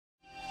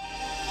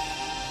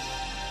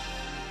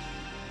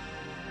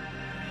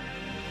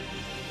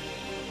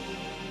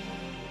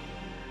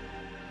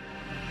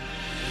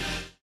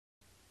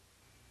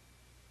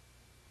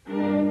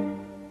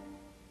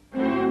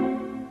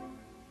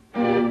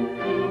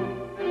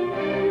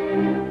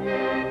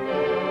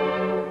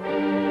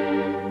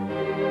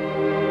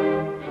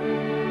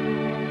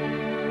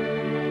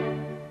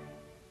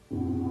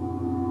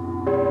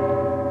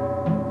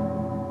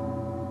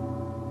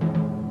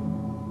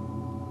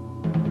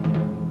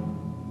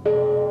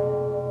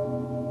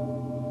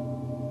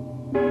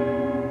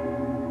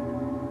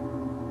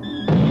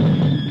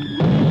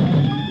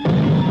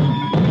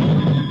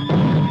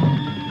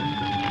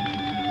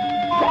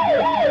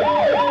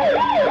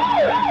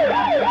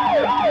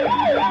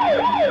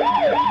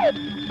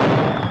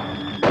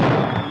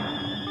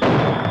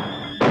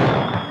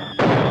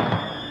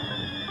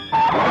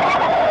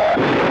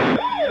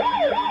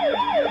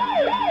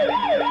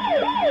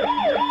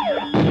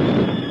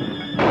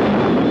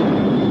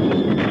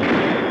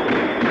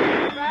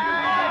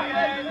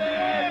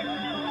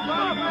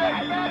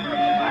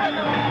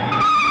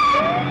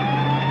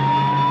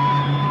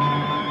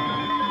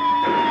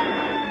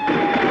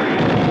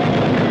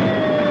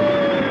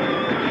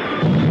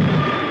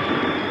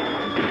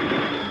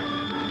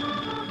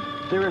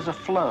There is a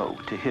flow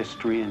to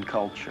history and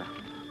culture.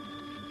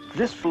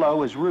 This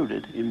flow is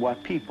rooted in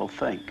what people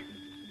think,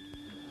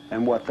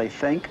 and what they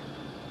think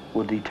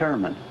will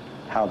determine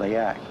how they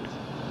act.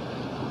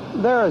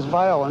 There is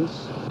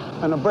violence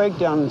and a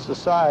breakdown in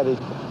society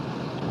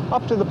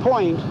up to the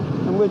point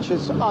in which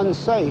it's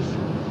unsafe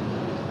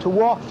to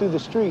walk through the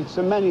streets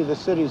in many of the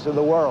cities of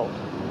the world.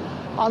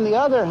 On the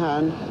other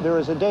hand, there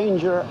is a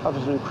danger of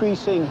an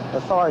increasing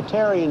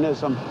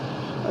authoritarianism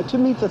to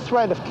meet the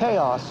threat of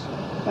chaos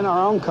in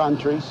our own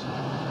countries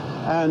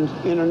and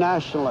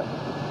internationally.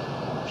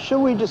 Should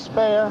we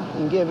despair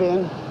and give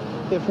in?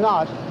 If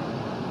not,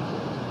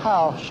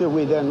 how should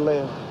we then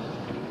live?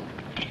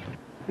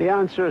 The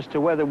answer as to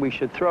whether we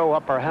should throw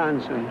up our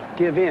hands and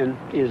give in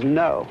is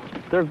no.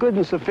 There are good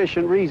and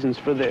sufficient reasons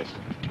for this.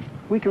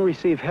 We can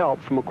receive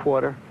help from a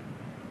quarter,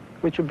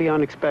 which would be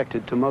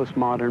unexpected to most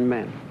modern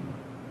men.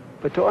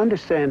 But to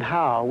understand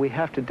how, we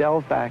have to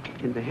delve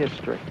back into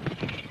history.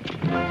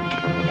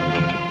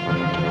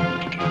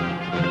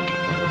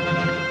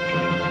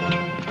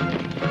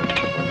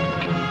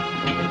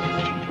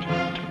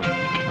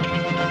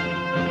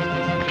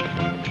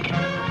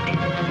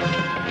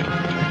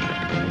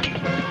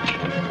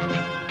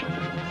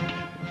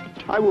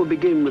 I will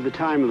begin with the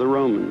time of the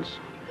Romans,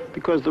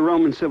 because the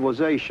Roman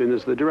civilization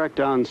is the direct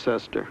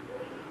ancestor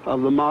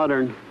of the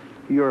modern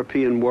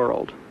European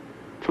world.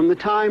 From the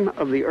time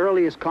of the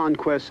earliest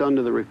conquests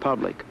under the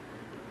Republic,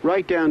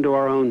 right down to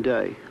our own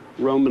day,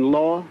 Roman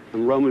law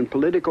and Roman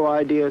political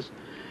ideas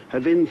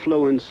have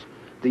influenced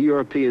the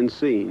European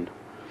scene,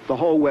 the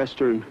whole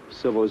Western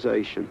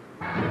civilization.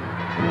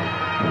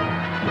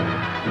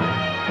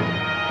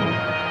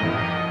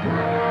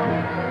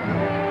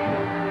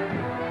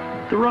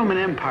 The Roman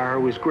Empire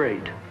was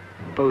great,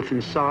 both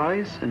in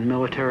size and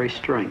military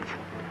strength.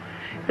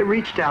 It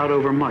reached out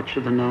over much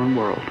of the known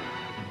world.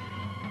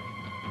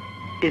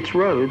 Its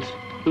roads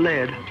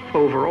led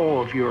over all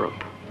of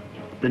Europe,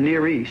 the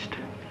Near East,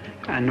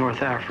 and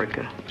North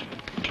Africa.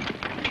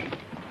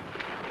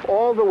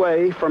 All the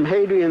way from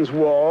Hadrian's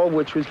Wall,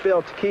 which was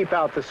built to keep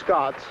out the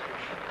Scots,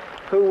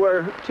 who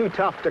were too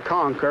tough to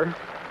conquer,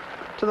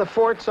 to the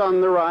forts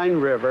on the Rhine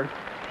River,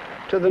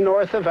 to the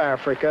north of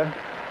Africa,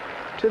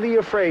 to the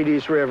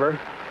Euphrates River,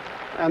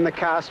 and the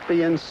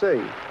Caspian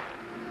Sea.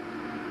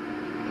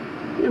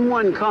 In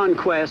one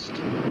conquest,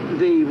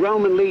 the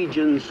Roman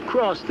legions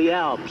crossed the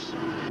Alps,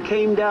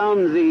 came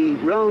down the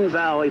Rhone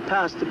Valley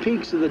past the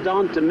peaks of the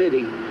Dent du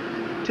Midi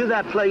to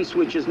that place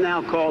which is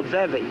now called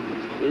Vevey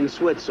in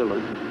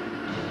Switzerland.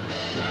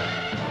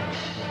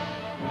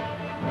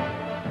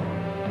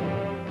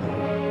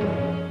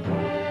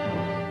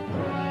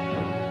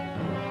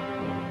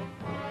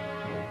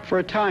 For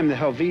a time, the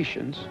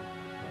Helvetians,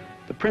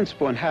 the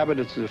principal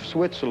inhabitants of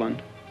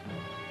Switzerland,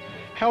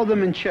 held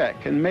them in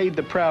check and made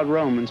the proud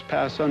Romans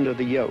pass under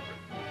the yoke,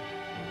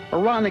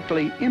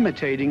 ironically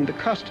imitating the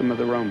custom of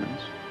the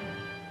Romans,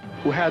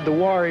 who had the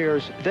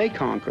warriors they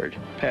conquered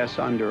pass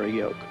under a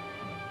yoke.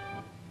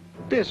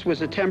 This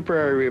was a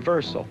temporary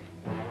reversal.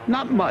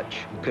 Not much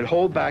could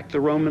hold back the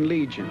Roman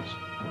legions,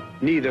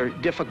 neither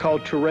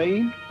difficult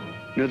terrain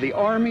nor the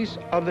armies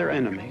of their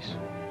enemies.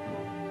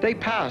 They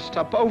passed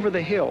up over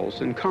the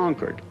hills and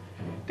conquered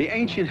the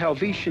ancient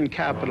Helvetian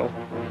capital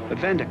of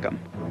Venticum,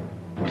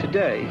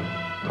 today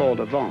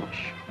called Avanches.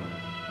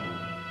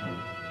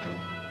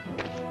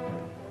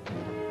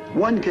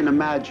 One can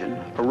imagine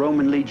a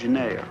Roman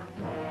legionnaire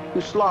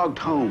who slogged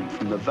home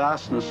from the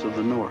vastness of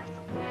the north.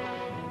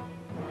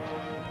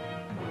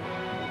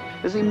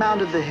 As he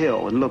mounted the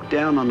hill and looked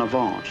down on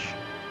Avanches,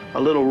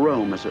 a little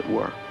Rome as it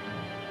were,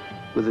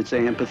 with its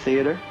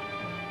amphitheater,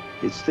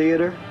 its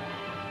theater,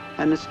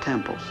 and its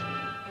temples.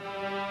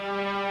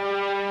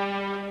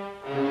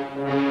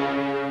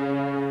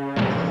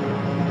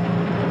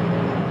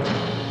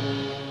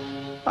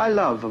 I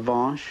love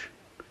Avanches.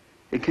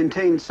 It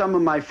contains some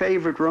of my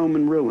favorite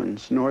Roman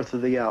ruins north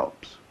of the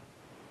Alps.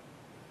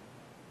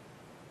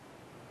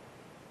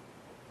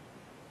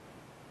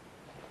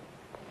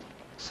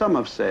 Some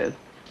have said,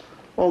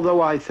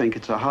 although I think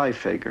it's a high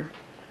figure,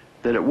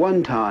 that at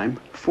one time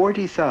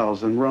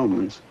 40,000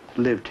 Romans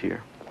lived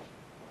here.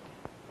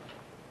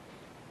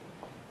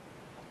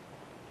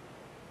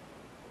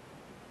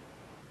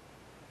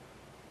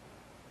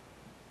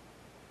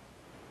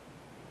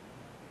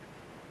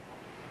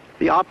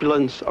 The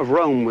opulence of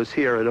Rome was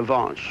here at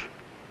Avanches.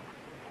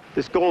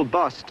 This gold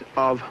bust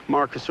of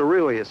Marcus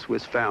Aurelius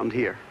was found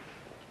here.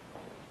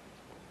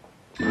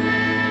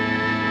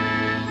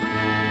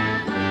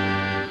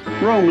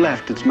 Rome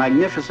left its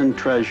magnificent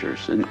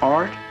treasures in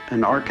art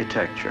and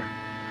architecture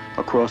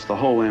across the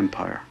whole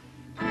empire.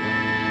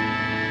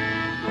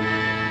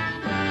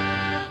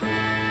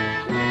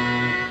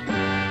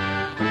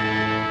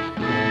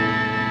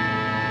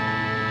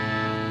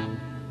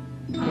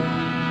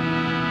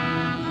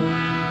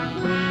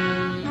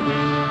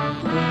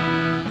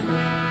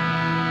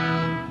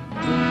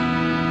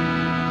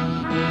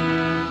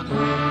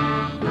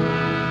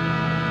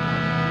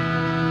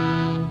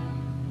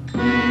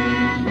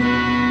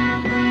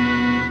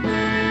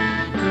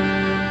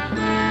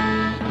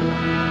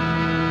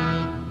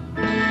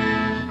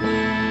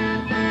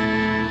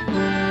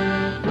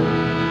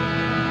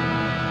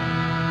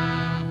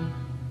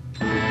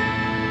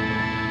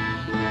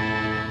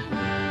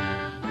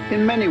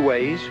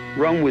 ways,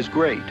 Rome was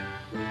great,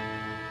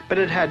 but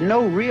it had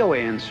no real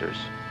answers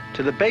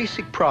to the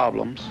basic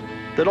problems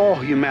that all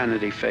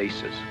humanity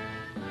faces.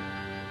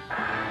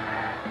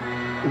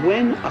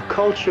 When a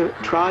culture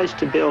tries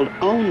to build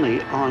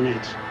only on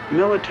its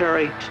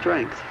military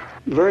strength,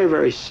 very,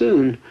 very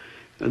soon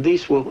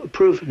these will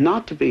prove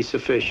not to be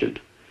sufficient,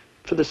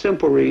 for the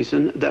simple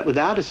reason that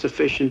without a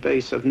sufficient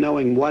base of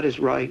knowing what is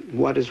right,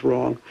 what is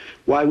wrong,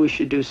 why we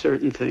should do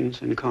certain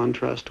things in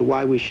contrast to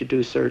why we should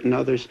do certain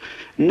others,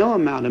 no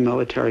amount of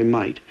military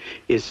might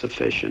is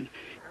sufficient.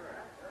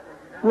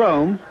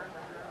 Rome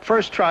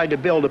first tried to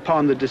build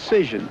upon the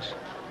decisions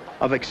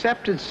of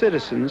accepted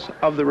citizens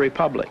of the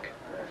Republic,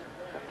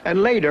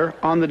 and later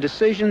on the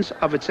decisions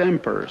of its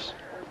emperors.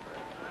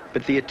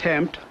 But the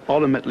attempt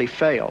ultimately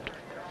failed,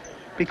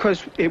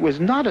 because it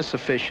was not a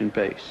sufficient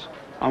base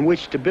on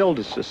which to build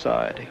a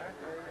society.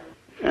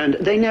 And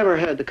they never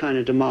had the kind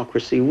of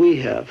democracy we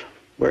have,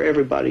 where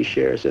everybody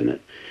shares in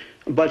it.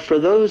 But for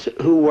those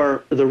who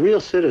were the real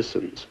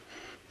citizens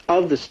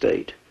of the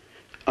state,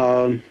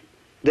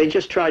 they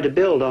just tried to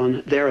build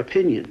on their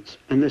opinions,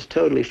 and this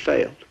totally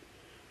failed.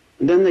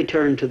 And then they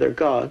turned to their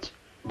gods.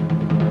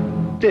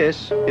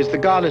 This is the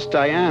goddess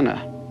Diana,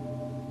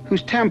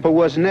 whose temple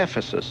was in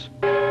Ephesus,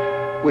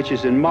 which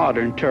is in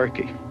modern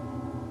Turkey.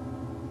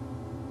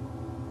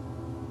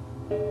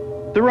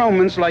 The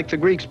Romans, like the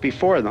Greeks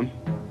before them,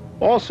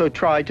 also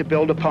tried to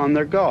build upon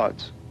their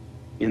gods,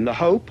 in the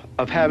hope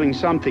of having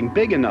something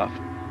big enough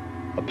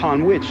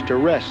upon which to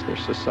rest their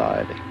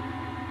society.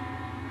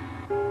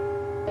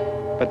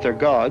 But their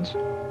gods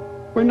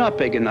were not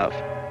big enough,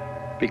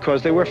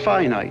 because they were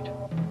finite.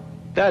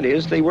 That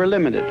is, they were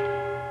limited.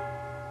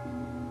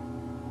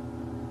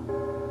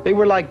 They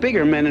were like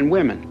bigger men and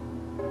women,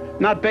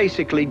 not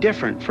basically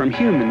different from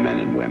human men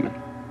and women.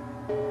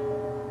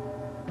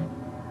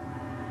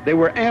 They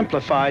were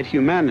amplified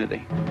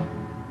humanity,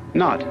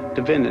 not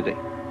divinity.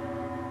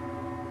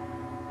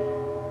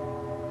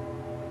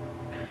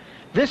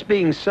 This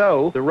being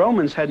so, the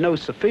Romans had no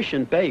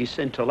sufficient base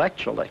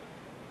intellectually.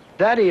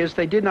 That is,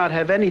 they did not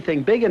have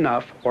anything big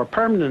enough or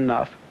permanent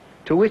enough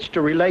to which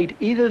to relate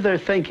either their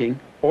thinking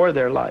or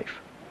their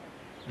life.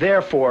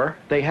 Therefore,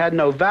 they had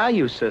no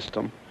value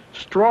system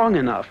strong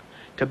enough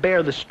to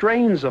bear the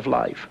strains of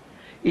life,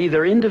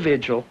 either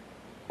individual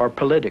or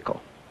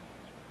political.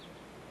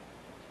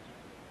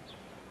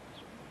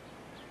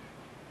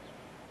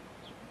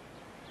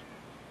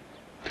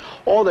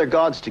 All their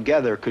gods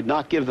together could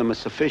not give them a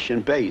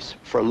sufficient base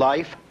for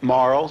life,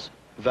 morals,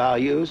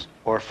 values,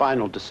 or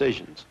final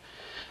decisions.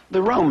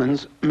 The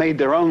Romans made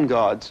their own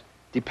gods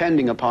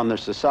depending upon their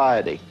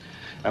society,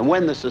 and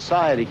when the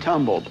society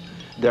tumbled,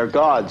 their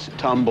gods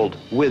tumbled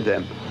with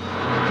them.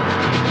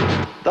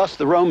 Thus,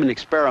 the Roman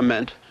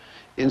experiment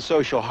in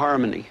social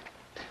harmony,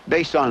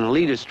 based on an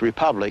elitist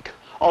republic,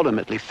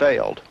 ultimately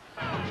failed.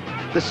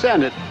 The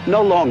Senate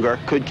no longer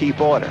could keep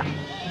order.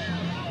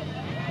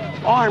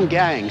 Armed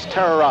gangs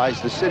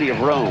terrorized the city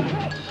of Rome,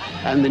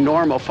 and the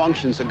normal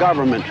functions of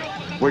government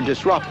were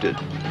disrupted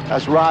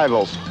as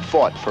rivals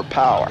fought for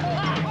power.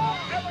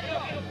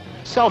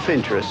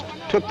 Self-interest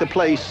took the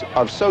place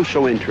of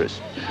social interest,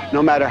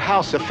 no matter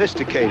how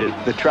sophisticated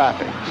the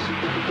trappings.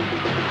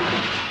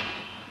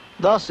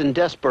 Thus, in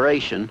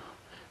desperation,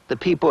 the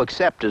people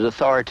accepted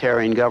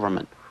authoritarian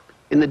government.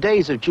 In the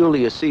days of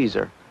Julius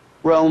Caesar,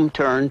 Rome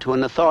turned to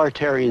an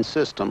authoritarian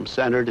system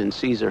centered in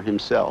Caesar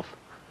himself.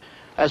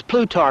 As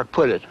Plutarch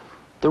put it,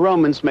 the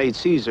Romans made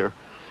Caesar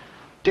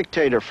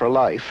dictator for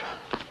life,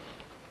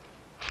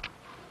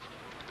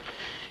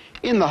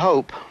 in the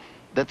hope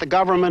that the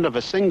government of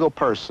a single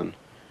person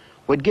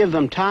would give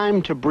them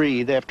time to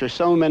breathe after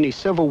so many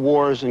civil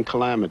wars and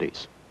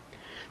calamities.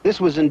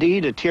 This was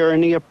indeed a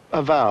tyranny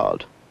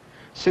avowed,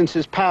 since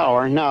his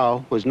power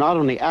now was not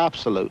only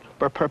absolute,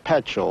 but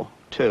perpetual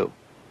too.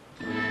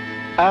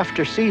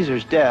 After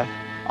Caesar's death,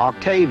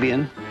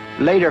 Octavian,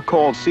 later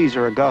called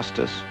Caesar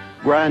Augustus,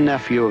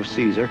 grandnephew of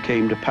Caesar,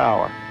 came to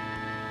power.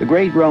 The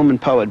great Roman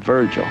poet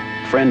Virgil,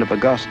 friend of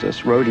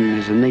Augustus, wrote in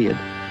his Aeneid,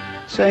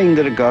 saying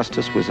that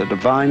Augustus was a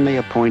divinely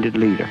appointed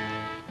leader,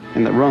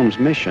 and that Rome's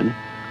mission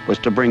was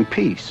to bring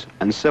peace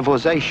and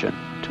civilization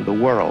to the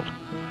world.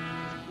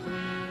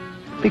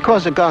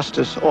 Because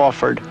Augustus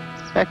offered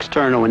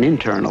external and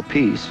internal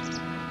peace,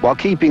 while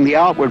keeping the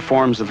outward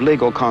forms of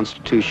legal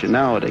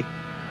constitutionality,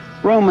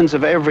 Romans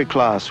of every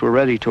class were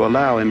ready to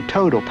allow him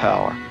total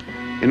power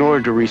in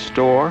order to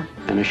restore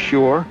and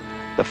assure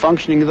the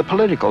functioning of the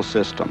political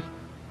system,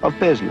 of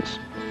business,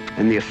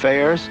 and the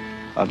affairs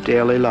of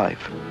daily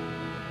life.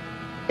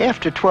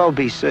 After 12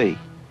 BC,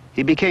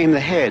 he became the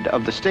head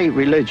of the state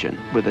religion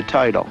with the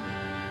title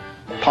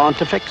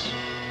Pontifex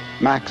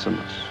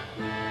Maximus.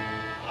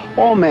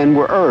 All men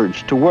were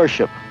urged to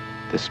worship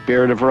the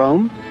spirit of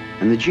Rome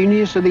and the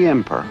genius of the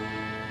emperor.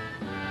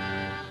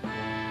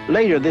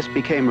 Later, this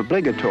became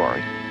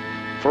obligatory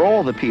for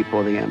all the people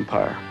of the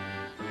empire.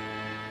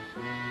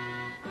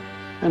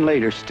 And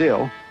later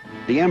still,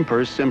 the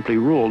emperors simply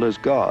ruled as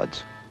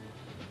gods.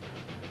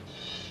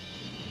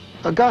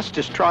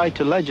 Augustus tried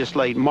to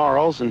legislate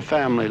morals and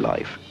family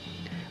life,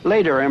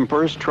 Later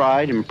emperors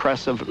tried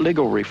impressive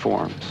legal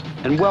reforms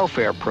and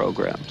welfare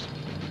programs,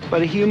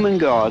 but a human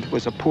God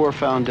was a poor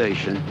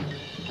foundation,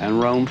 and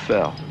Rome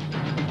fell.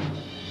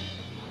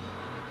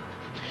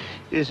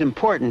 It is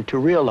important to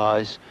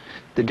realize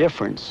the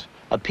difference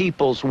a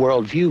people's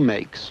worldview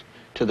makes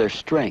to their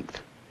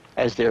strength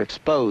as they're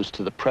exposed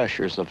to the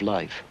pressures of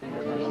life.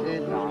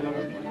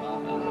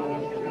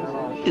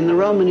 In the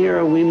Roman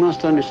era, we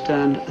must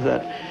understand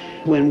that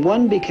when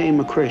one became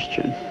a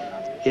Christian,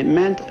 it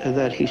meant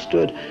that he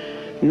stood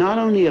not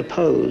only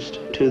opposed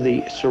to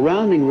the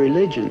surrounding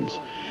religions,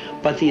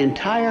 but the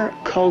entire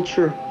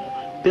culture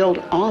built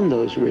on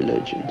those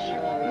religions.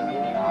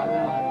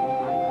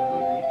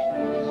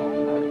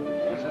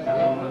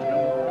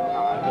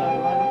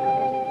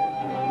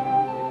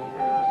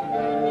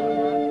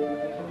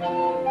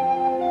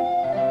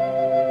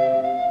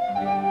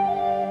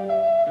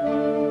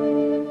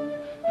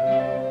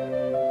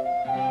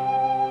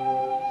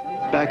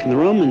 Back in the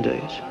Roman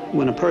days,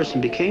 when a person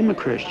became a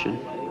Christian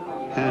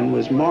and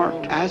was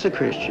marked as a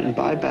Christian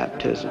by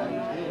baptism,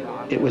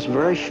 it was a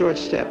very short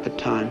step at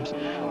times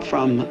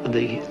from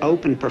the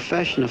open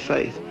profession of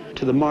faith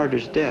to the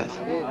martyr's death.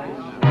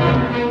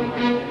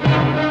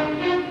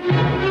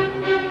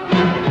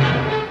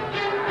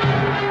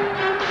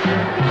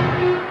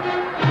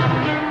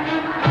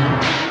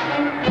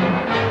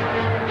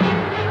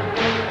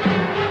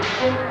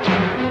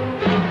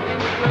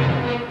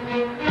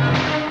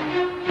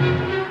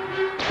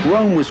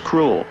 Rome was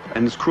cruel,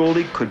 and its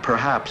cruelty could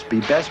perhaps be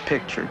best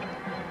pictured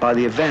by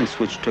the events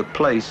which took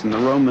place in the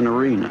Roman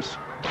arenas.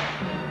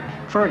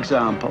 For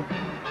example,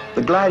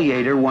 the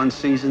gladiator one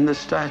sees in this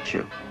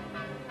statue.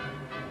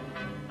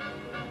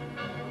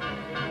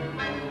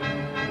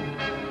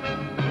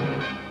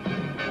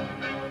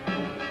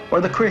 Or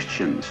the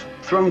Christians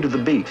thrown to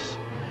the beasts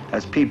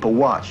as people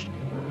watched.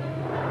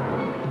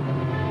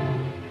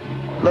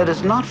 Let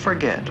us not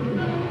forget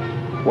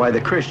why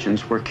the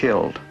Christians were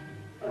killed.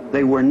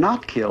 They were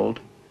not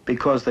killed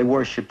because they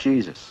worshiped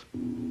Jesus.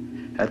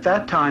 At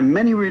that time,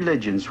 many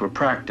religions were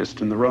practiced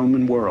in the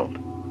Roman world.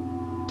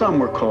 Some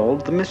were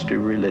called the mystery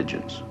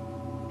religions.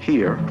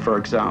 Here, for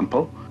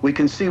example, we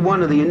can see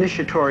one of the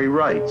initiatory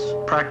rites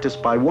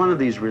practiced by one of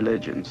these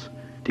religions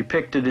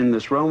depicted in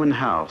this Roman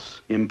house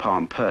in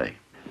Pompeii.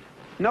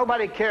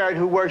 Nobody cared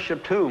who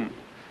worshipped whom,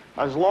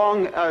 as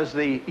long as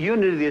the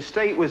unity of the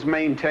state was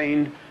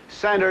maintained,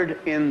 centered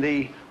in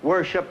the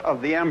worship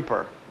of the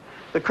emperor.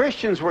 The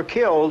Christians were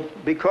killed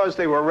because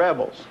they were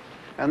rebels,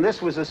 and this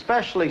was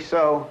especially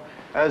so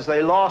as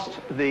they lost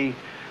the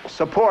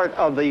support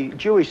of the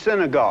Jewish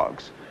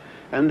synagogues,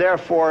 and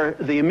therefore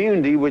the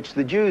immunity which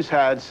the Jews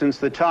had since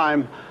the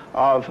time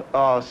of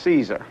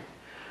Caesar.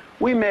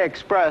 We may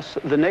express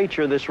the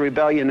nature of this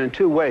rebellion in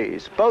two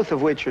ways, both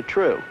of which are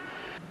true.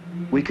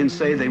 We can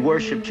say they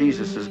worship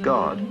Jesus as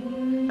God,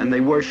 and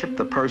they worship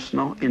the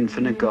personal,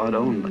 infinite God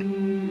only.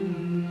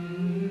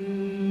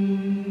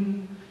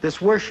 This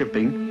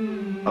worshiping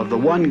of the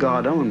one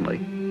God only,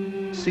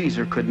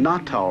 Caesar could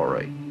not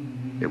tolerate.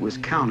 It was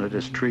counted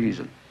as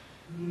treason.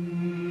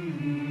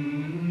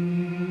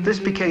 This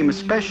became a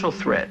special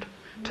threat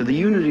to the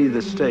unity of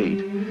the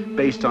state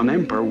based on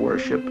emperor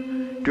worship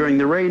during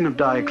the reign of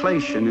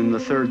Diocletian in the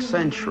 3rd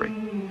century,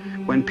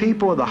 when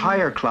people of the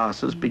higher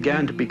classes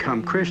began to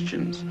become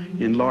Christians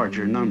in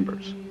larger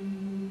numbers.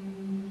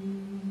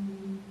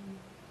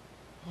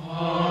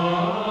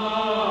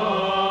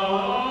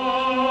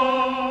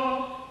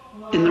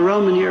 In the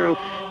Roman era,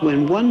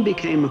 when one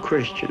became a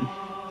Christian,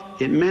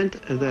 it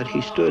meant that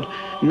he stood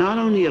not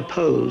only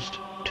opposed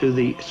to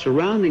the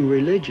surrounding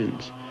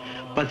religions,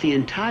 but the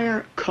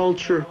entire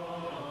culture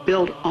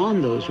built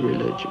on those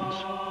religions.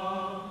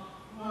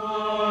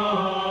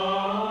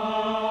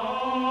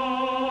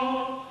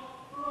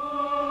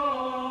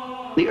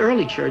 The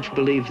early church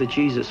believed that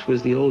Jesus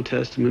was the Old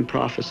Testament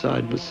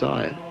prophesied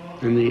Messiah,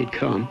 and that he had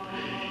come,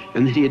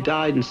 and that he had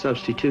died in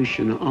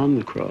substitution on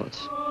the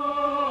cross.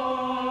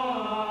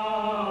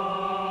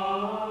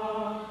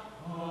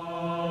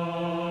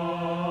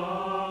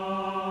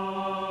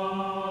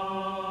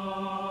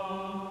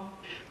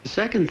 The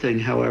second thing,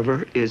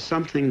 however, is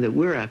something that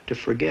we're apt to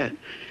forget,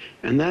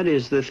 and that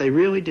is that they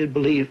really did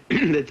believe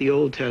that the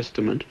Old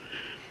Testament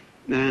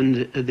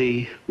and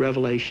the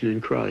revelation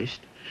in Christ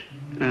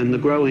and the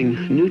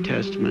growing New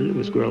Testament, it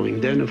was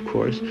growing then, of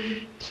course,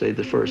 say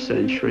the 1st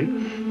century,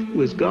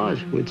 was God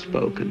who had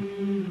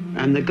spoken,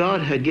 and that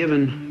God had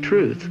given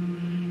truth,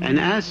 and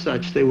as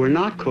such they were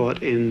not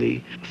caught in the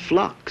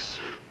flux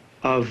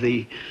of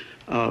the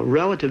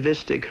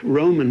relativistic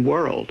Roman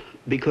world,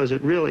 because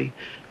it really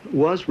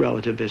was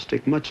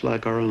relativistic, much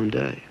like our own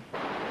day.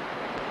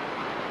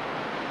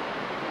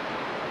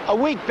 A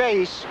weak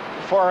base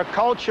for a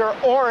culture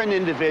or an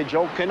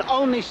individual can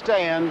only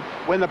stand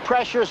when the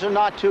pressures are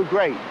not too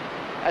great.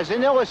 As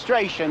an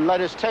illustration, let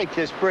us take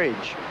this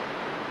bridge.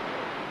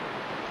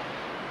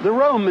 The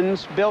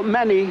Romans built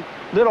many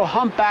little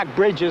humpback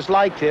bridges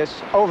like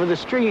this over the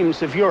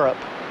streams of Europe.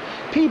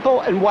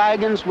 People and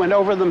wagons went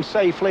over them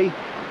safely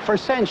for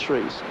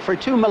centuries, for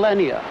 2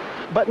 millennia.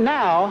 But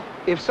now,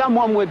 if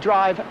someone would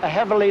drive a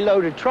heavily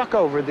loaded truck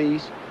over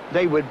these,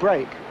 they would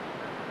break.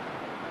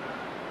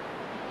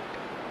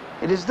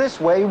 It is this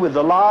way with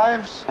the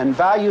lives and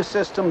value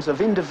systems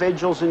of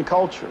individuals and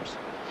cultures.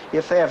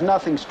 If they have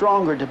nothing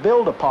stronger to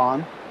build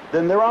upon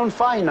than their own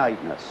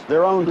finiteness,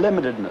 their own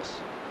limitedness,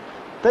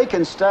 they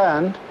can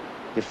stand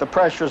if the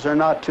pressures are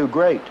not too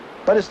great.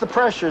 But as the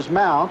pressures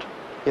mount,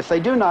 if they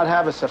do not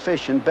have a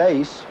sufficient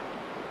base,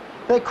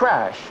 they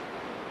crash,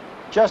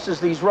 just as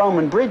these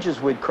Roman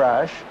bridges would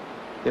crash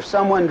if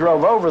someone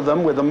drove over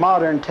them with a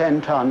modern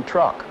 10-ton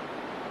truck.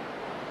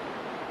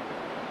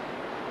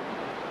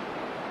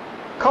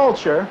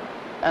 Culture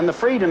and the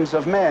freedoms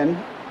of men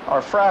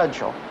are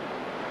fragile.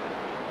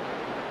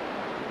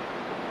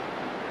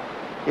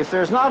 If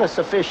there's not a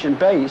sufficient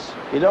base,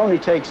 it only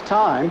takes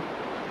time,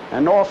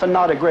 and often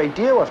not a great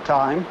deal of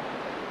time,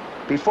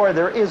 before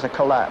there is a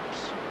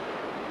collapse.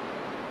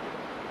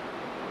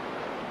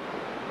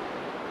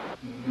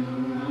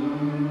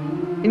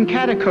 In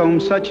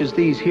catacombs such as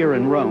these here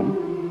in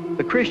Rome,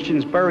 the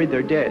Christians buried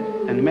their dead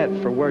and met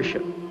for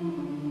worship.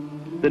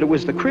 That it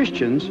was the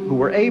Christians who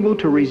were able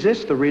to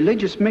resist the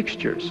religious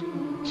mixtures,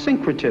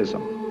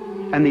 syncretism,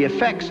 and the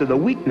effects of the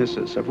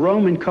weaknesses of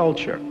Roman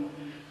culture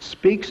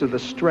speaks of the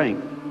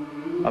strength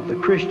of the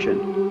Christian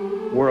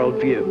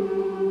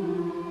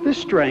worldview. This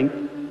strength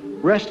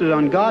rested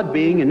on God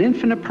being an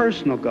infinite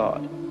personal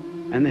God,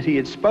 and that he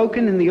had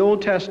spoken in the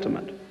Old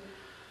Testament,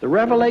 the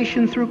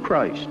revelation through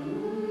Christ,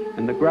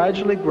 and the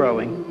gradually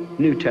growing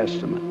New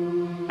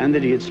Testament, and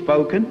that he had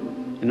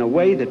spoken in a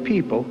way that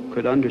people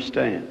could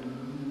understand.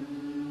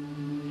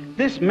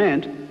 This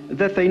meant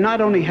that they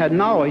not only had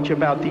knowledge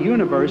about the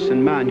universe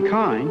and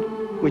mankind,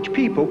 which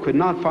people could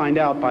not find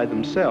out by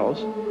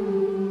themselves,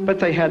 but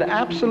they had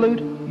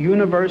absolute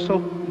universal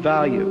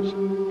values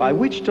by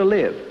which to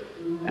live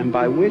and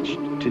by which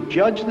to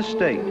judge the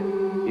state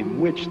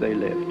in which they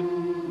lived.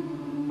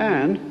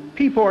 And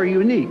people are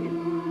unique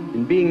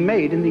in being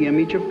made in the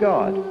image of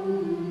God.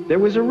 There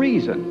was a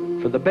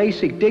reason for the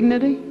basic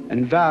dignity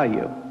and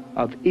value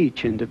of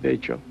each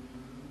individual.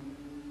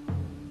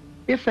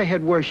 If they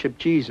had worshipped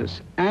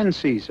Jesus and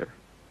Caesar,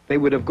 they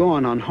would have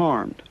gone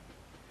unharmed.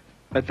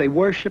 But they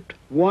worshipped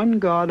one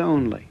God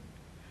only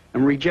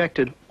and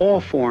rejected all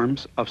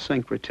forms of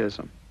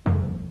syncretism.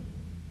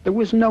 There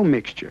was no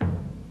mixture.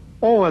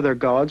 All other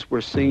gods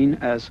were seen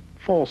as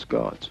false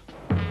gods.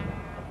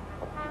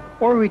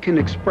 Or we can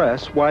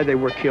express why they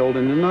were killed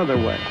in another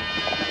way.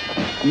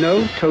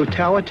 No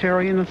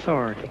totalitarian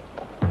authority,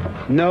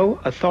 no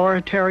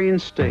authoritarian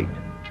state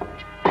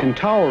can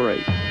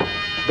tolerate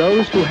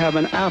those who have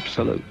an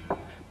absolute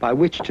by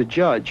which to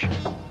judge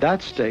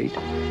that state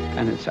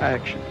and its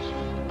actions.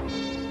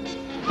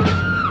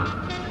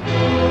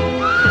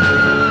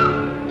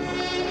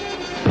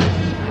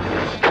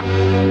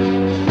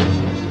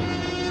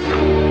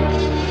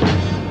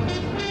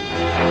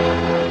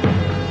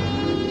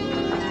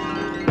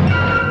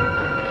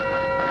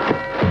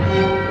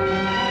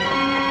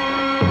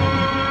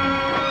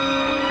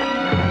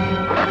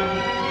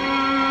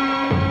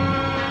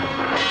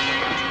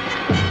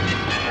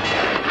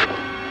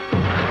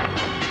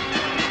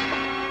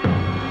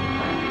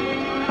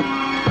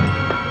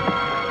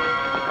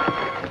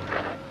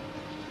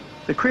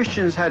 The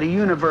Christians had a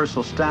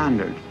universal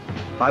standard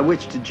by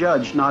which to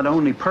judge not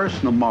only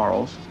personal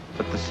morals,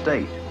 but the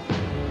state.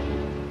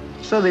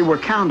 So they were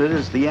counted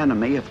as the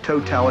enemy of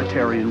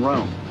totalitarian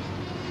Rome.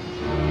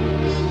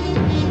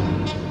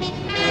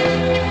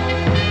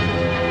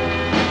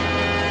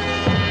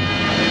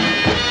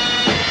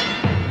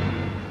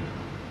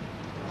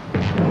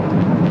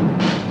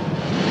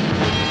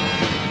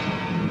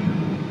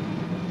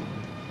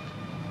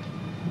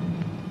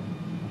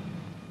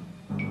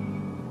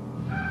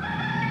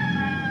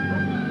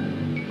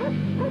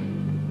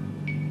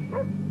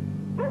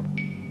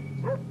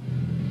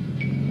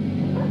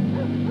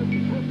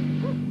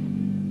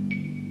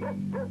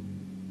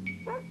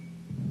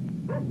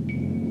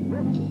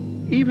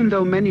 Even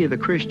though many of the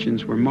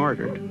Christians were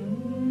martyred,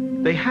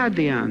 they had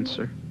the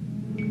answer,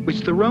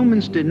 which the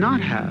Romans did not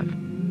have,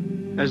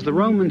 as the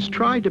Romans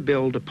tried to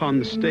build upon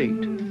the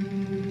state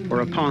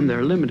or upon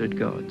their limited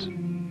gods.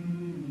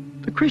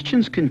 The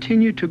Christians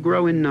continued to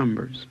grow in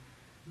numbers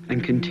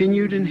and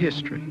continued in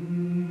history.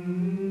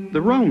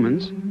 The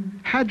Romans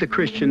had the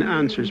Christian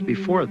answers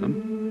before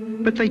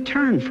them, but they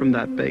turned from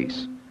that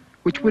base,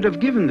 which would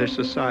have given their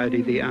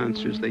society the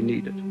answers they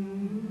needed,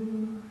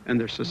 and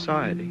their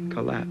society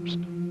collapsed.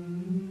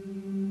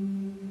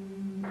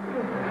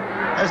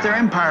 As their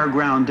empire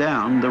ground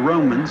down, the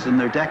Romans, in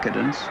their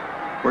decadence,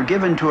 were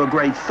given to a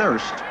great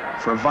thirst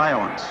for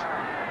violence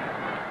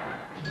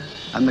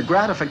and the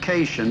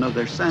gratification of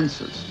their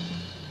senses,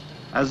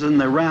 as in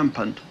their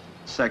rampant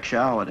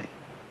sexuality.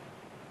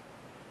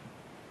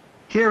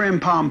 Here in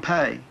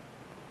Pompeii,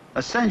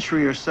 a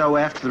century or so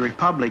after the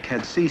Republic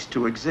had ceased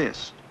to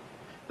exist,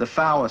 the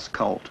phallus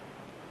cult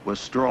was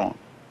strong.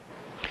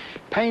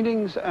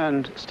 Paintings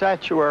and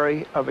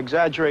statuary of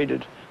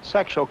exaggerated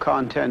sexual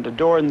content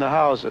adorned the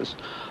houses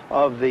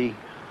of the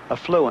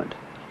affluent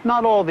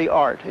Not all the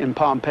art in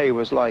Pompeii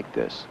was like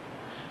this,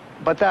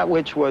 but that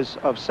which was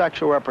of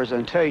sexual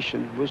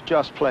representation was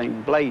just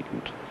plain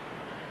blatant.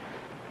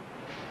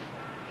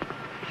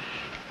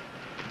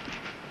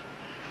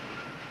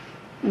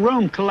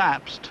 Rome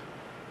collapsed,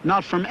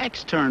 not from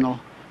external,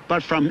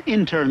 but from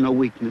internal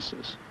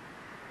weaknesses.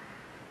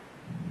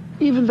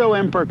 Even though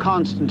Emperor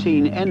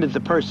Constantine ended the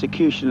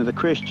persecution of the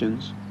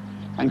Christians,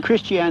 and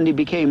Christianity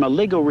became a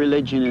legal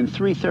religion in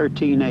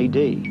 313 AD,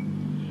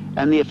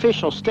 and the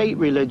official state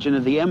religion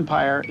of the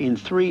empire in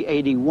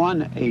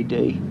 381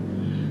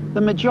 AD,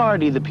 the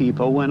majority of the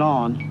people went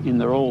on in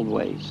their old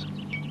ways.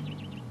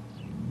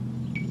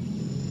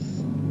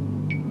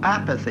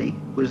 Apathy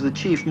was the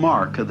chief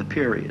mark of the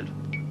period.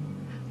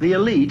 The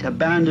elite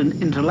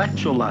abandoned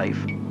intellectual life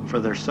for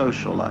their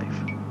social life.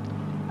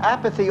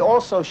 Apathy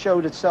also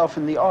showed itself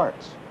in the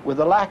arts, with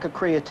a lack of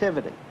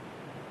creativity.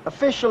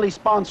 Officially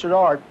sponsored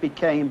art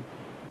became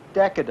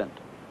decadent.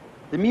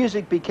 The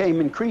music became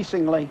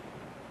increasingly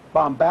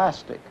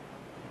bombastic.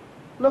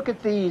 Look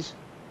at these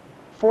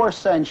 4th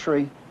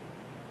century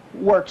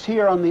works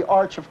here on the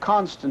Arch of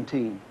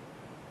Constantine.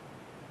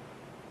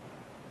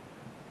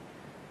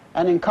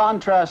 And in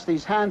contrast,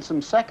 these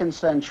handsome 2nd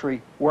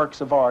century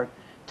works of art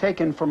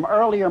taken from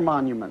earlier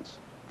monuments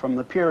from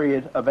the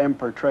period of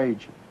Emperor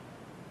Trajan.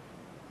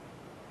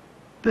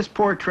 This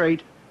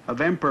portrait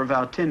of Emperor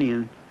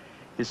Valentinian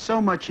is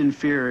so much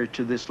inferior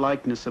to this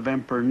likeness of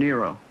Emperor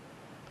Nero,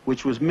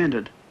 which was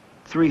minted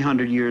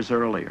 300 years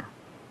earlier.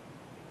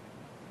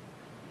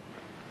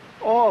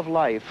 All of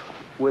life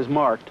was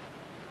marked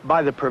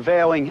by the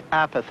prevailing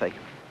apathy.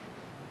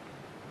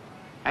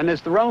 And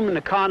as the Roman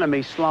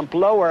economy slumped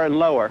lower and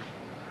lower,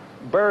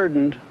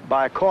 burdened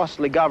by a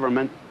costly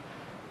government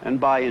and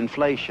by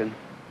inflation,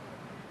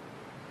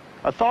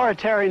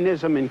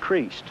 authoritarianism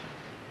increased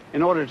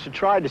in order to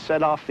try to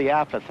set off the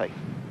apathy.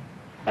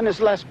 And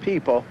as less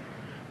people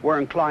were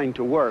inclined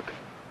to work,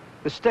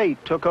 the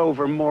state took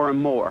over more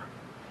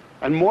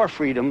and more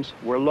freedoms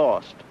were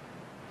lost.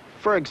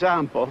 For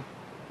example,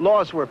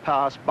 laws were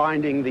passed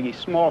binding the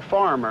small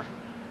farmer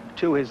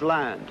to his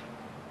land.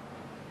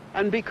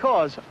 And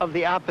because of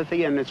the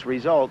apathy and its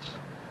results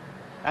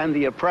and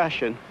the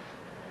oppression,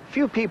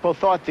 few people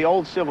thought the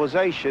old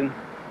civilization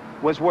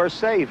was worth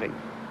saving.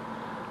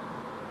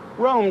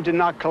 Rome did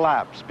not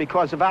collapse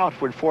because of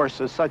outward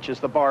forces such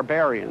as the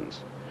barbarians,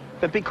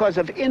 but because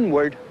of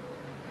inward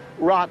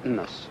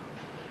rottenness.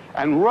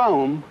 And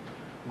Rome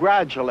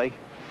gradually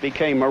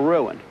became a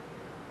ruin.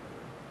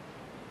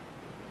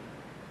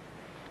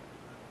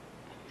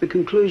 The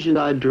conclusion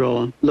I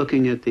draw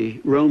looking at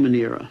the Roman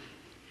era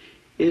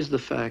is the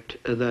fact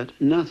that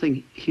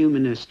nothing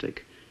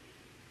humanistic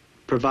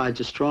provides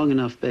a strong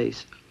enough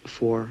base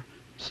for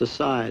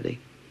society,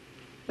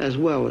 as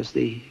well as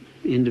the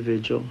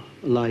individual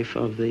life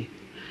of the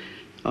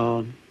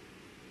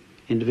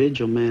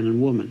individual man and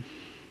woman.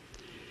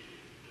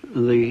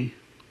 The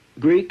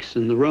Greeks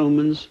and the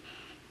Romans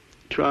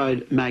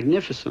tried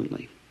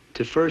magnificently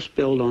to first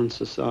build on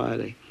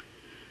society,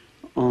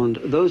 on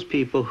those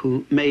people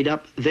who made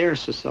up their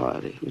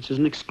society, which is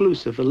an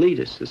exclusive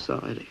elitist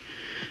society.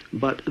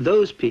 But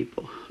those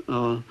people,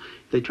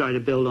 they tried to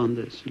build on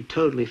this and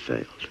totally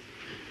failed.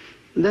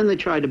 And then they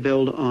tried to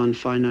build on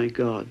finite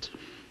gods,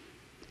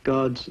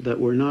 gods that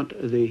were not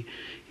the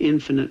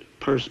infinite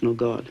personal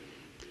God.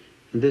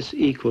 And this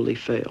equally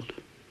failed.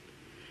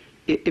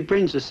 It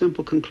brings a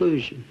simple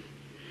conclusion.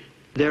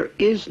 There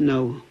is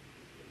no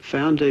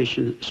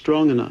foundation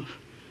strong enough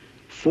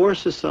for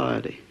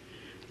society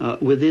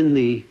within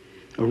the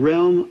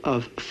realm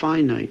of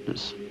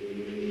finiteness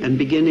and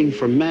beginning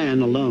from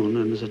man alone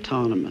and as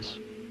autonomous.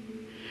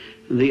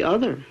 The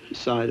other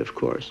side, of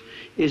course,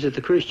 is that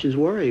the Christians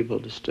were able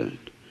to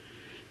stand.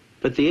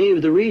 But the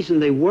reason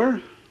they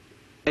were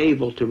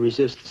able to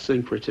resist the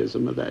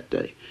syncretism of that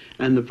day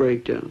and the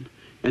breakdown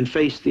and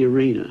face the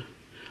arena,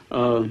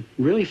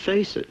 really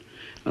face it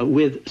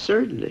with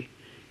certainty,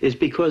 is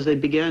because they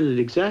began at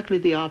exactly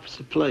the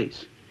opposite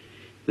place.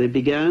 They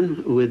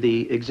began with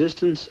the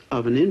existence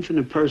of an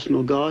infinite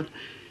personal God,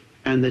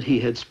 and that he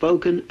had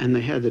spoken and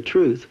they had the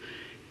truth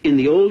in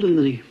the Old and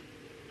the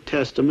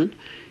Testament,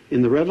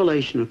 in the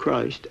revelation of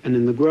Christ, and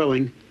in the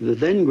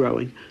then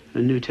growing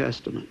New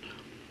Testament.